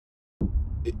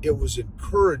it was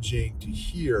encouraging to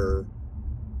hear.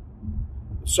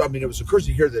 So, I mean, it was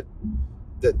encouraging to hear that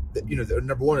that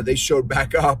number one, they showed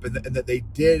back up and that they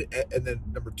did. And then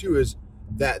number two is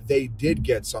that they did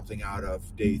get something out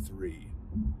of day 3.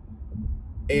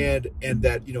 And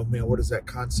that, man, what is that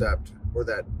concept? Or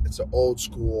that it's an old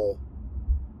school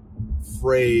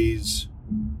phrase,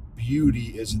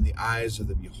 beauty is in the eyes of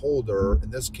the beholder. In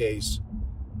this case,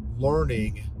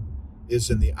 learning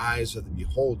is in the eyes of the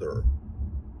beholder.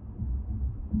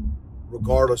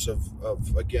 Regardless of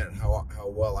again, how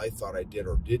well I thought I did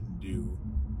or didn't do,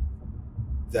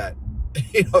 that,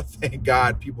 thank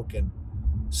God people can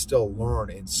still learn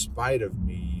in spite of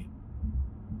me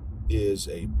is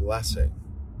a blessing.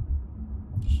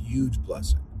 Huge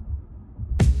blessing.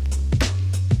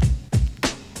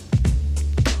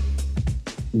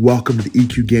 Welcome to the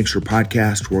EQ Gangster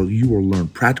podcast, where you will learn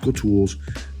practical tools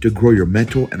to grow your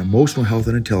mental and emotional health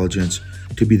and intelligence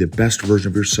to be the best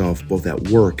version of yourself, both at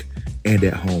work and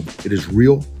at home. It is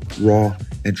real, raw,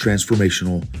 and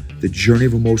transformational. The journey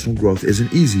of emotional growth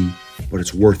isn't easy, but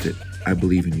it's worth it. I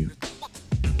believe in you.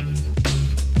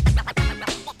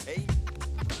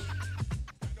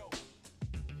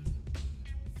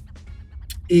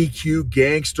 EQ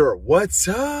Gangster, what's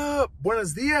up?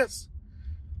 Buenos dias.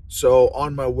 So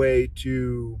on my way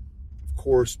to, of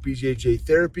course, BJJ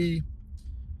therapy,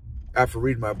 after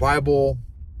reading my Bible,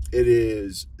 it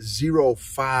is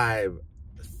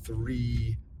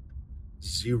 0530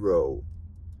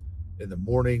 in the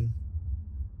morning.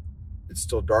 It's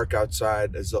still dark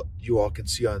outside, as you all can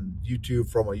see on YouTube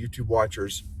from my YouTube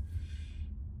watchers.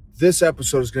 This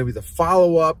episode is going to be the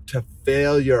follow-up to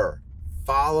failure.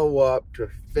 Follow-up to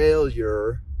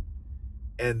failure,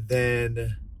 and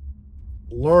then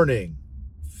learning.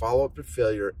 Follow-up to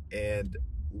failure and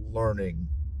learning.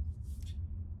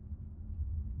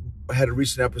 I had a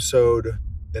recent episode,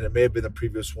 and it may have been the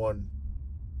previous one,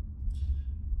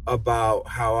 about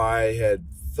how I had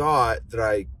thought that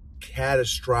I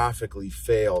catastrophically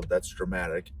failed, that's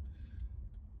dramatic,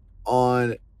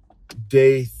 on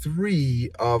day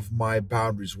 3 of my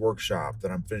boundaries workshop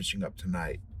that I'm finishing up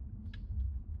tonight.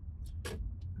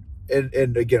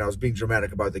 And again, I was being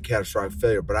dramatic about the catastrophic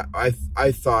failure, but I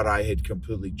thought I had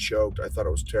completely choked. I thought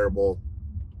it was terrible.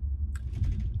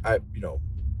 I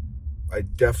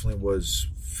definitely was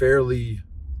fairly,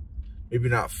 maybe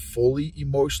not fully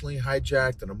emotionally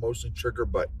hijacked and emotionally triggered,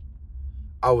 but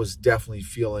I was definitely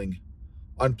feeling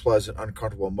unpleasant,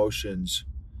 uncomfortable emotions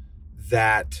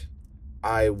that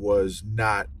I was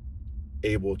not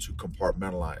able to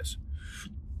compartmentalize.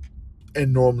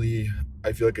 And normally,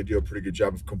 I feel like I do a pretty good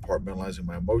job of compartmentalizing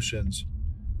my emotions.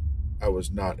 I was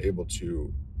not able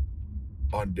to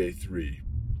on day 3.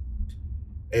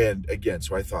 And again,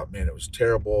 so I thought, man, it was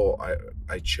terrible.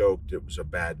 I choked. It was a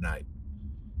bad night.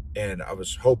 And I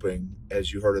was hoping,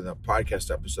 as you heard in the podcast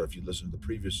episode, if you listened to the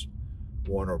previous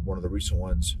one or one of the recent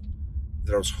ones,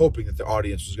 that I was hoping that the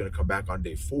audience was going to come back on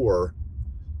day 4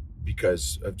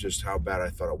 because of just how bad I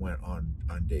thought it went on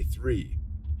day 3.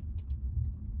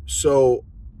 So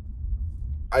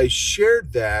I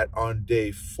shared that on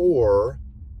day 4,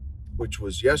 which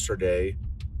was yesterday.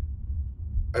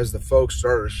 As the folks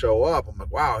started to show up, I'm like,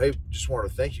 wow, hey, just wanted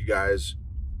to thank you guys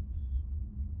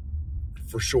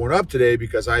for showing up today,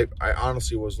 because I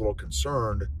honestly was a little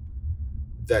concerned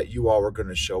that you all were going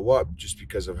to show up just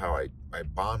because of how I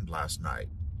bombed last night.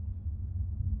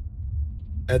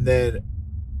 And then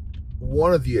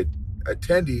one of the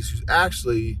attendees, who's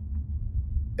actually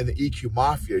in the EQ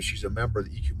Mafia, she's a member of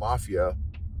the EQ Mafia,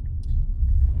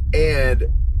 and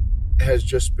has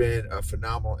just been a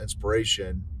phenomenal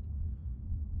inspiration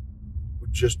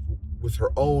just with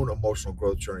her own emotional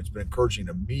growth journey. It's been encouraging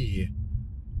to me.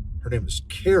 Her name is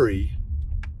Kari,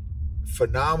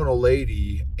 phenomenal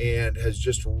lady, and has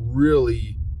just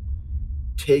really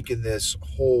taken this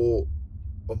whole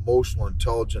emotional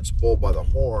intelligence bull by the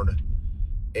horn.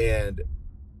 And,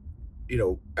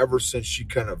 ever since she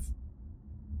kind of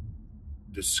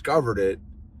discovered it,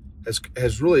 has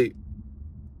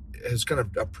kind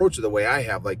of approached it the way I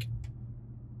have. Like,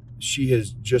 she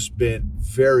has just been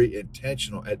very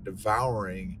intentional at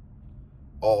devouring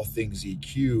all things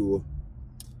EQ.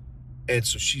 And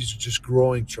so she's just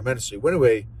growing tremendously. Well,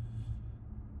 anyway,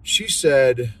 she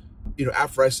said,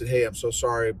 after I said, hey, I'm so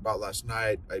sorry about last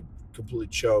night, I completely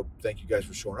choked, thank you guys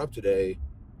for showing up today.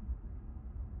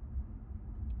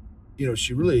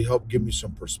 She really helped give me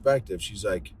some perspective. She's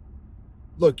like,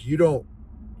 look, you don't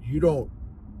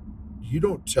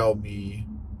tell me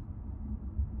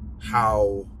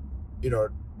how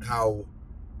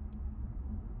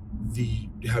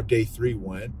day 3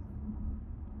 went.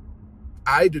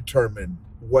 I determine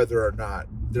whether or not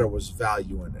there was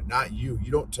value in it. Not you.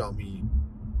 You don't tell me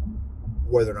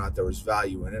whether or not there was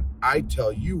value in it. I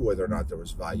tell you whether or not there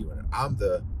was value in it.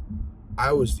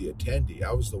 I was the attendee.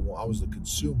 I was the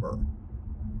consumer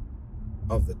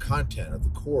of the content of the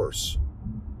course.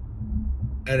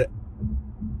 And it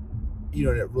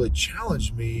really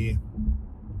challenged me.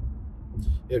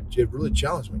 It really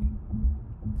challenged me.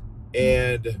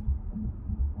 And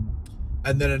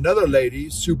then another lady,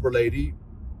 super lady,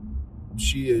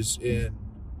 she's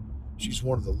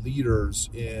one of the leaders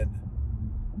in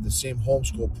the same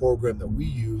homeschool program that we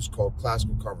use called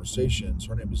Classical Conversations.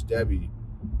 Her name is Debbie.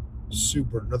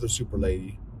 Another super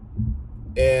lady.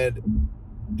 And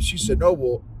she said, no,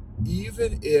 well,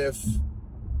 even if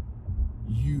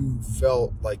you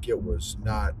felt like it was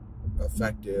not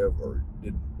effective or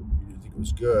you didn't think it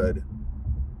was good,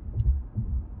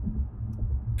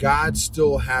 God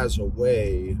still has a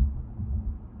way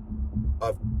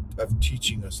of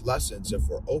teaching us lessons if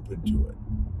we're open to it.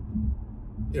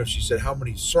 She said, how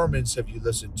many sermons have you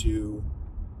listened to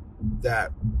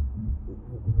that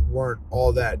weren't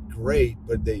all that great,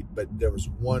 but there was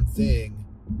one thing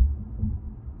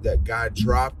that God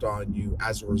dropped on you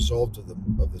as a result of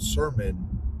the sermon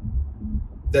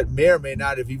that may or may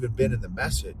not have even been in the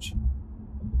message.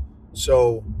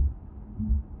 So,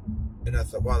 and I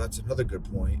thought, wow, that's another good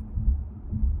point.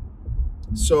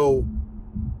 So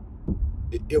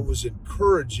it was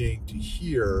encouraging to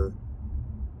hear.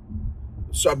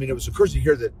 So, it was encouraging to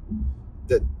hear that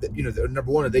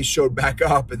number one, they showed back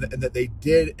up and that they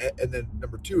did. And then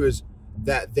number two is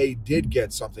that they did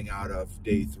get something out of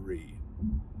day 3.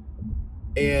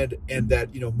 And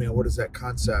that, man, what is that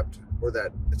concept? Or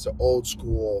that it's an old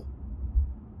school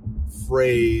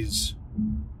phrase,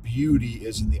 beauty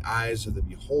is in the eyes of the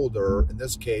beholder. In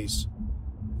this case,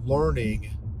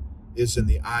 learning is in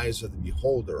the eyes of the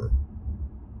beholder.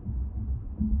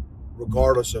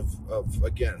 Regardless of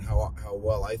again, how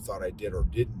well I thought I did or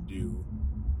didn't do,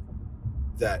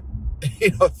 that,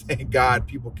 thank God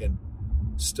people can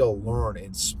still learn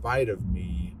in spite of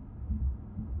me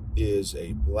is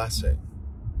a blessing.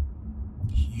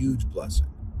 Huge blessing.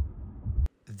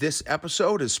 This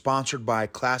episode is sponsored by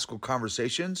Classical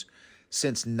Conversations.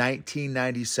 Since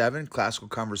 1997, Classical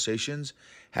Conversations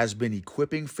has been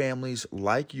equipping families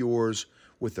like yours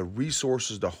with the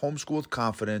resources to homeschool with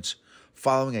confidence,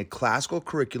 following a classical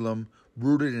curriculum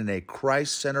rooted in a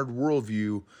Christ-centered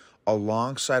worldview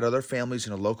alongside other families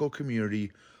in a local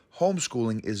community.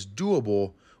 Homeschooling is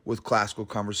doable with Classical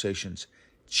Conversations.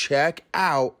 Check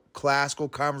out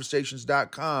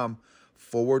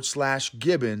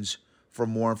classicalconversations.com/Gibbons for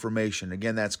more information.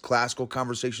 Again, that's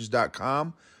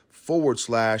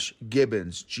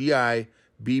classicalconversations.com/Gibbons,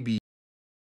 GIBB.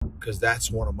 Because that's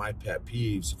one of my pet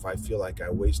peeves, if I feel like I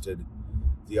wasted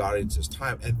the audience's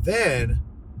time. And then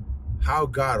how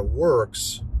God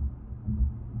works.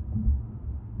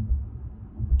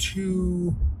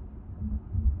 Two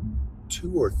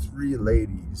or three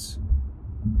ladies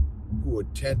who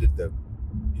attended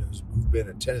who've been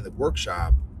attending the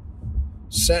workshop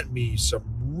sent me some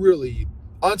really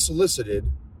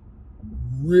unsolicited,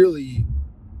 really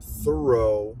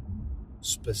thorough,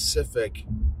 specific,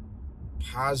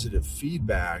 positive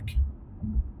feedback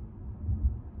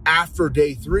after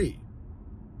day 3,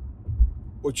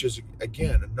 which is,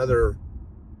 again, another,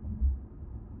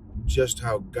 just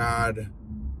how God,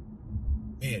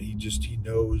 man, he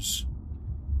knows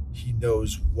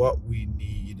what we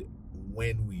need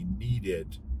when we need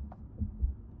it.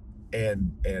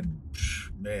 And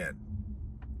man,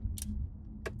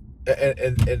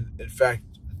 and in fact,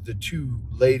 the 2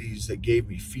 ladies that gave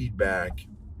me feedback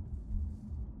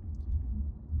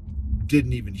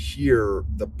didn't even hear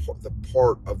the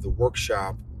part of the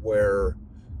workshop where,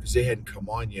 because they hadn't come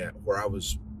on yet, where I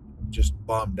was just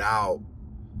bummed out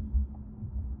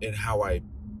in how I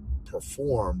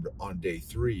performed on day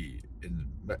 3 in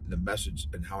the message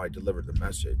and how I delivered the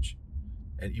message.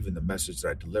 And even the message that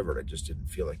I delivered, I just didn't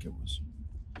feel like it was,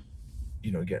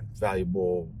 again,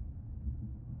 valuable,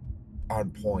 on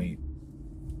point,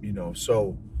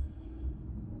 so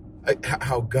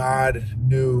how God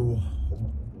knew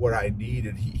what I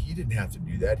needed. He didn't have to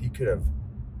do that. He could have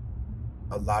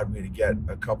allowed me to get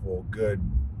a couple good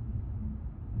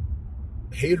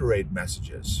haterade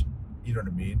messages. You know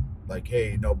what I mean? Like,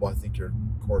 hey, Noble, I think your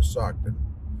course sucked. And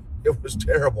it was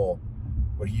terrible.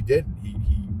 But he didn't. He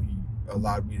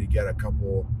allowed me to get a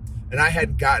couple. And I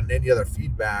hadn't gotten any other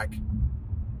feedback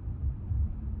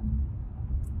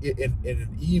in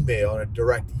an email, in a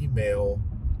direct email,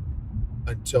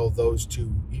 until those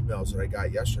 2 emails that I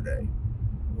got yesterday,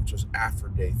 which was after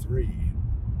day 3.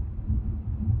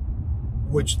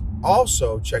 Which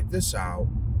also, check this out,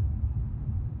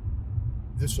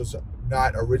 this was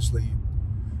not originally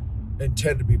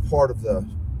intended to be part of the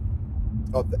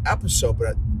episode, but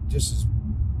it just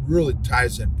really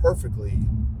ties in perfectly.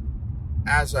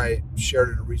 As I shared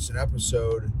in a recent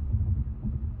episode,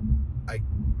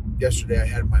 yesterday I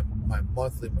had my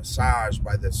monthly massage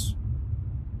by this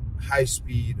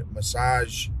high-speed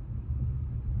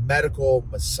medical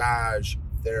massage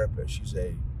therapist. She's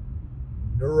a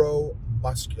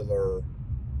neuromuscular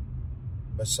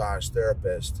massage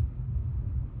therapist.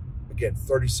 Again,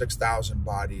 36,000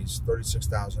 bodies,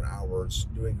 36,000 hours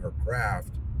doing her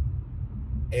craft.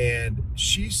 And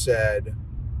she said,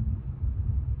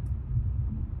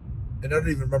 and I don't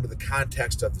even remember the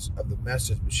context of the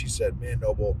message, but she said, man,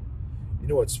 Noble, you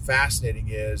know what's fascinating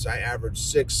is I average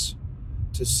 6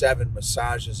 to 7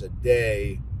 massages a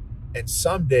day, and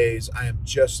some days I am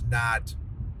just not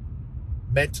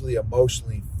mentally,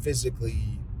 emotionally,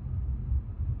 physically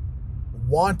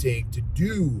wanting to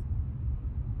do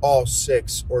all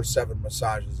 6 or 7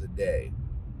 massages a day.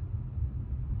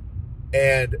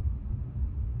 And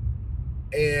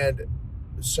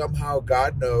somehow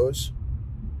God knows,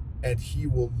 and he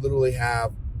will literally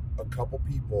have a couple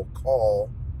people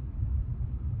call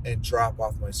and drop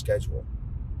off my schedule,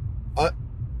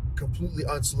 completely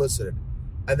unsolicited.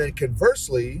 And then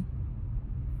conversely,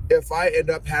 if I end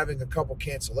up having a couple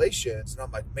cancellations and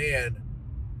I'm like, man,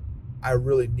 I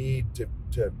really need to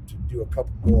do a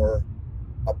couple more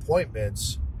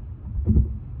appointments,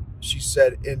 she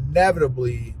said,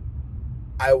 inevitably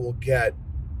I will get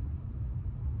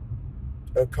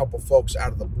a couple folks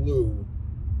out of the blue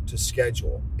to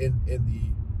schedule in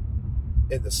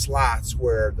the slots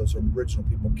where those original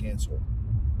people canceled.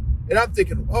 And I'm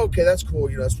thinking, okay, that's cool.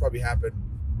 You know, that's probably happened,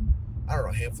 I don't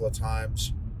know, a handful of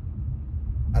times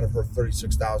out of her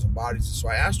 36,000 bodies. So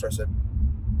I asked her, I said,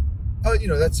 oh, you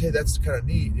know, that's kind of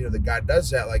neat. You know, the guy does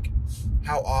that. Like,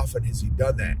 how often has he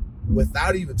done that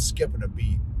without even skipping a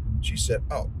beat? She said,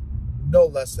 oh, no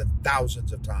less than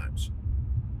thousands of times.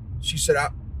 She said,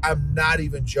 I'm not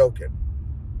even joking.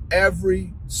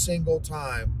 Every single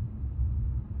time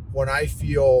when I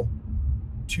feel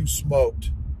too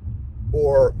smoked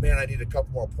or, man, I need a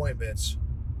couple more appointments,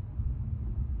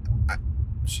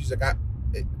 she's like,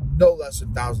 no less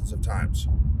than thousands of times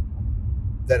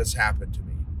that has happened to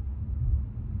me.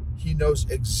 He knows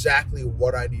exactly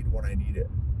what I need when I need it.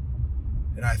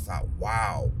 And I thought,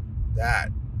 wow,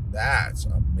 that's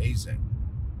amazing.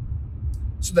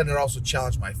 So then it also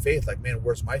challenged my faith. Like, man,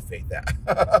 where's my faith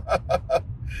at?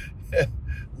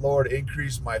 Lord,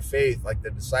 increase my faith, like the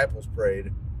disciples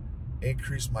prayed.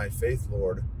 Increase my faith,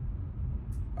 Lord.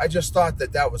 I just thought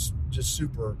that was just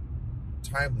super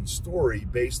timely story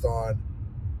based on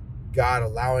God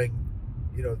allowing,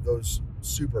 you know, those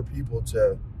super people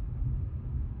to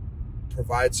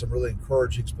provide some really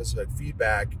encouraging, specific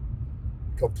feedback,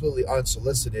 completely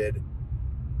unsolicited.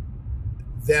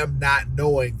 Them not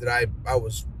knowing that I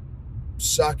was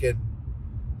sucking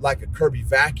like a Kirby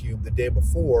vacuum the day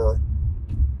before,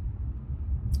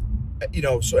 you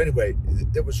know. So anyway,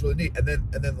 it was really neat. And then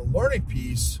the learning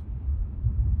piece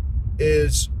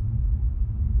is,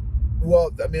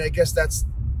 well, I mean, I guess I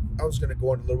was going to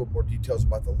go into a little bit more details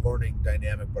about the learning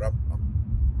dynamic, but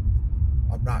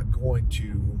I'm not going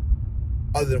to,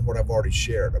 other than what I've already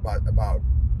shared about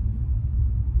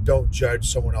don't judge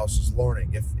someone else's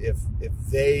learning. If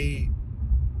they,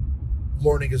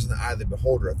 learning is in the eye of the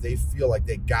beholder. If they feel like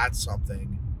they got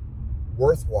something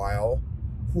worthwhile,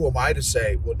 who am I to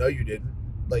say, well, no, you didn't?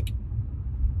 Like,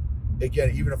 again,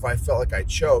 even if I felt like I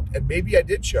choked, and maybe I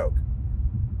did choke,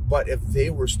 but if they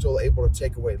were still able to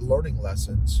take away learning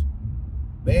lessons,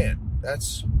 man,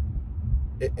 that's,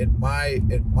 in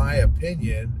my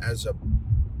opinion, as a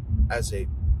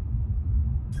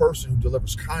person who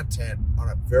delivers content on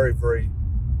a very, very,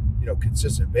 you know,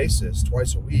 consistent basis,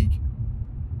 twice a week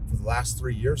for the last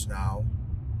 3 years now,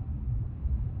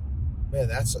 man,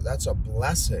 that's a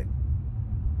blessing.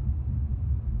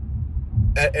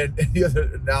 And the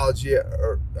other analogy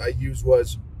I used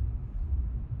was,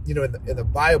 you know, in the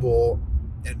Bible,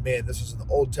 and man, this is in the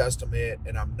Old Testament,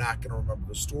 and I'm not going to remember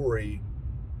the story,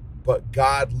 but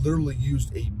God literally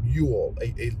used a mule,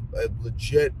 a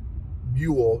legit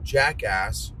mule,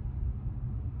 jackass,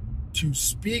 to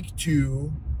speak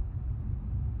to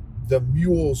the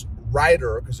mule's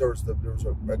rider, because there was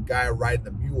a guy riding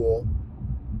the mule,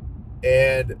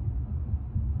 and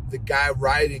the guy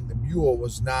riding the mule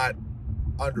was not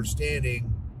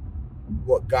understanding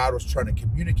what God was trying to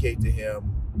communicate to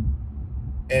him.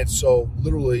 And so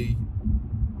literally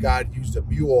God used a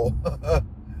mule,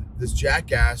 this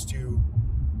jackass, to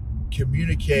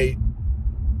communicate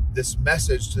this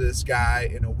message to this guy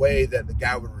in a way that the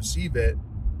guy would receive it.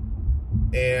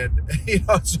 And,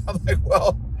 so I'm like,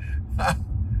 well,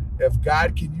 if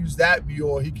God can use that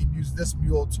mule, he can use this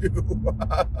mule too.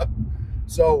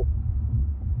 so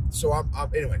I'm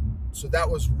anyway, so that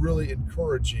was really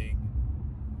encouraging.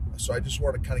 So I just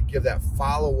want to kind of give that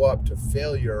follow-up to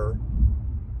failure,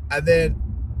 and then,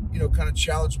 kind of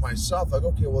challenge myself, like,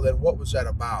 okay, well then what was that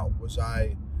about?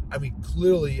 I mean,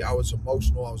 clearly I was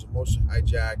emotionally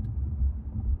hijacked.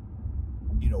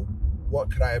 What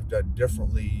could I have done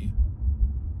differently?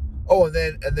 Oh, and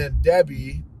then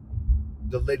Debbie,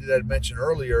 the lady that I mentioned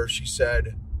earlier, she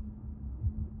said,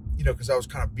 because I was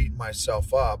kind of beating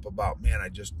myself up about, man, I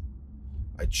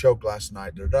choked last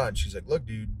night, and she's like, look,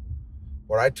 dude,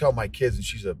 what I tell my kids, and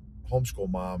she's a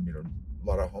homeschool mom, a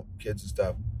lot of kids and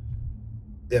stuff,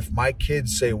 if my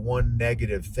kids say one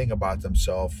negative thing about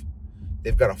themselves,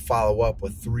 they've got to follow up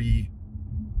with 3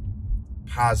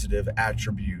 positive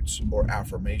attributes or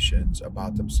affirmations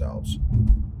about themselves.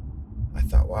 I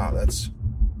thought, wow, that's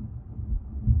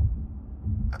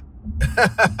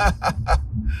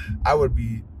I would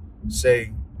be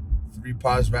saying 3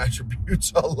 positive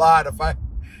attributes a lot if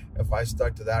I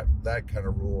stuck to that kind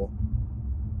of rule,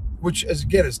 which is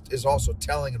also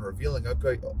telling and revealing.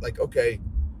 Okay,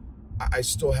 I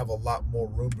still have a lot more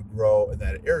room to grow in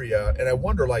that area. And I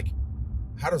wonder,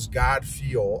 how does God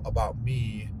feel about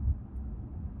me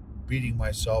beating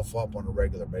myself up on a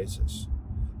regular basis?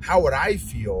 How would I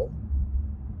feel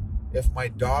if my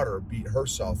daughter beat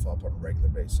herself up on a regular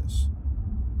basis?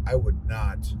 I would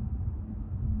not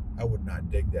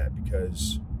dig that,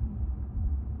 because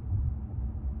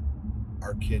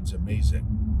our kid's amazing.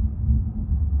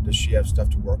 Does she have stuff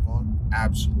to work on?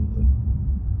 Absolutely.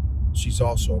 She's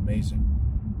also amazing.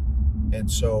 And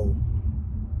so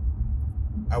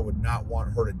I would not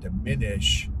want her to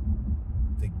diminish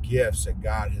the gifts that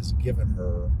God has given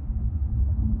her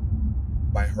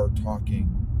by her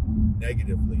talking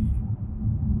negatively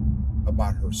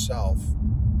about herself,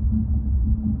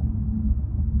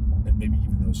 and maybe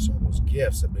even some of those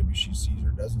gifts that maybe she sees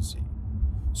or doesn't see.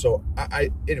 So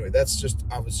anyway, that's just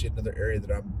obviously another area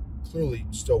that I'm clearly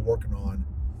still working on.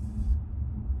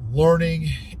 Learning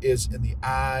is in the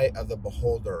eye of the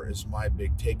beholder is my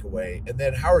big takeaway. And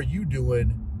then how are you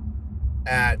doing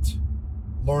at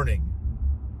learning,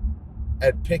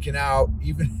 at picking out,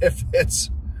 even if it's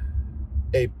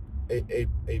a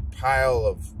pile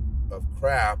of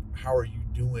crap, how are you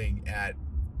doing at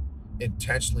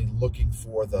intentionally looking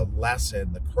for the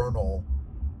lesson, the kernel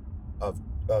of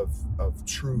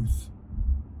truth,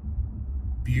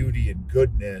 beauty, and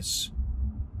goodness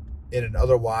in an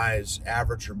otherwise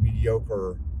average or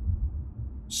mediocre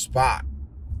spot?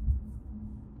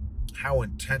 How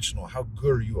intentional, how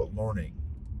good are you at learning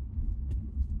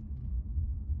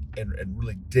and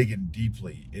really digging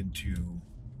deeply into,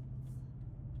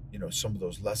 some of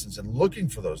those lessons and looking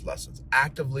for those lessons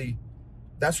actively?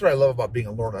 That's what I love about being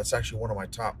a learner. That's actually one of my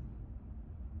top,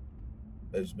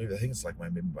 I think it's like my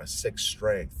 6th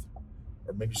strength,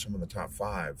 or maybe some of the top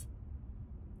 5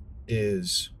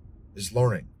 is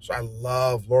learning. So I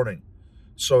love learning.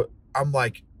 So I'm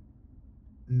like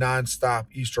nonstop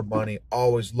Easter bunny,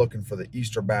 always looking for the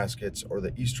Easter baskets or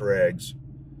the Easter eggs,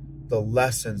 the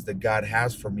lessons that God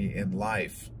has for me in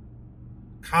life.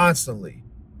 Constantly.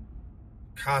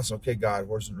 Okay, God,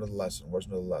 where's another lesson? Where's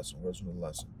another lesson? Where's another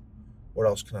lesson? What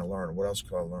else can I learn? What else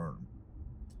can I learn?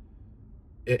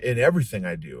 In everything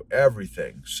I do,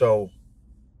 everything. So,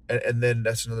 and then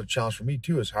that's another challenge for me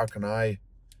too, is how can I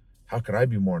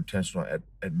be more intentional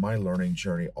at my learning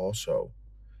journey also?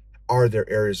 Are there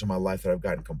areas in my life that I've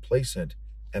gotten complacent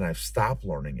and I've stopped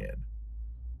learning in?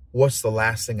 What's the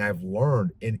last thing I've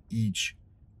learned in each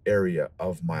area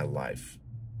of my life?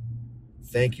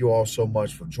 Thank you all so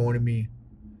much for joining me.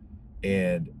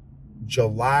 And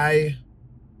July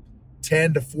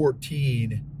 10 to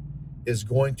 14 is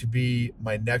going to be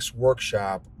my next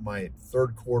workshop, my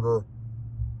 3rd quarter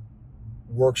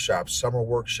workshop, summer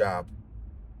workshop,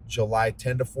 July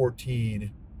 10 to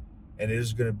 14, and it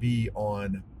is going to be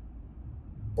on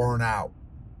burnout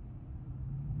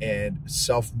and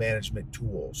self-management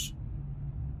tools.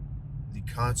 The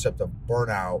concept of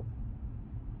burnout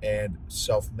and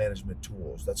self-management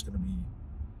tools. That's going to be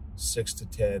 6 to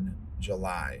 10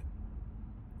 July.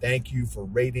 Thank you for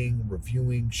rating,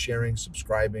 reviewing, sharing,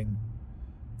 subscribing.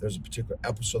 If there's a particular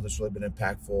episode that's really been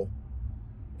impactful,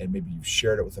 and maybe you've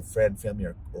shared it with a friend, family,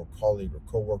 or colleague or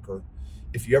coworker.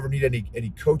 If you ever need any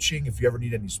coaching, if you ever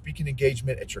need any speaking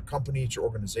engagement at your company, at your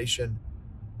organization,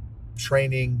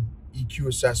 training, EQ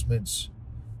assessments,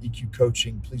 EQ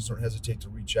coaching, please don't hesitate to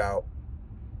reach out.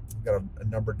 I've got a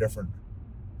number of different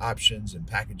options and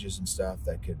packages and stuff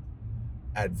that could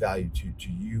add value to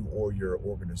you or your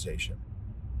organization.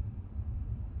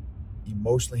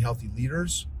 Emotionally healthy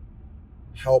leaders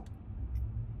help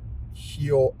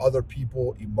heal other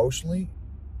people emotionally.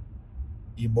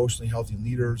 Emotionally healthy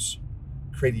leaders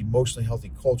create emotionally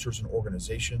healthy cultures and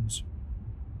organizations,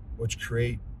 which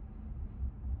create,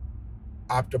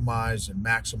 optimize, and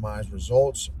maximize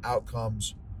results,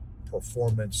 outcomes,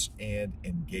 performance, and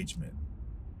engagement.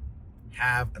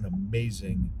 Have an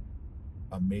amazing,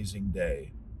 amazing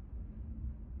day.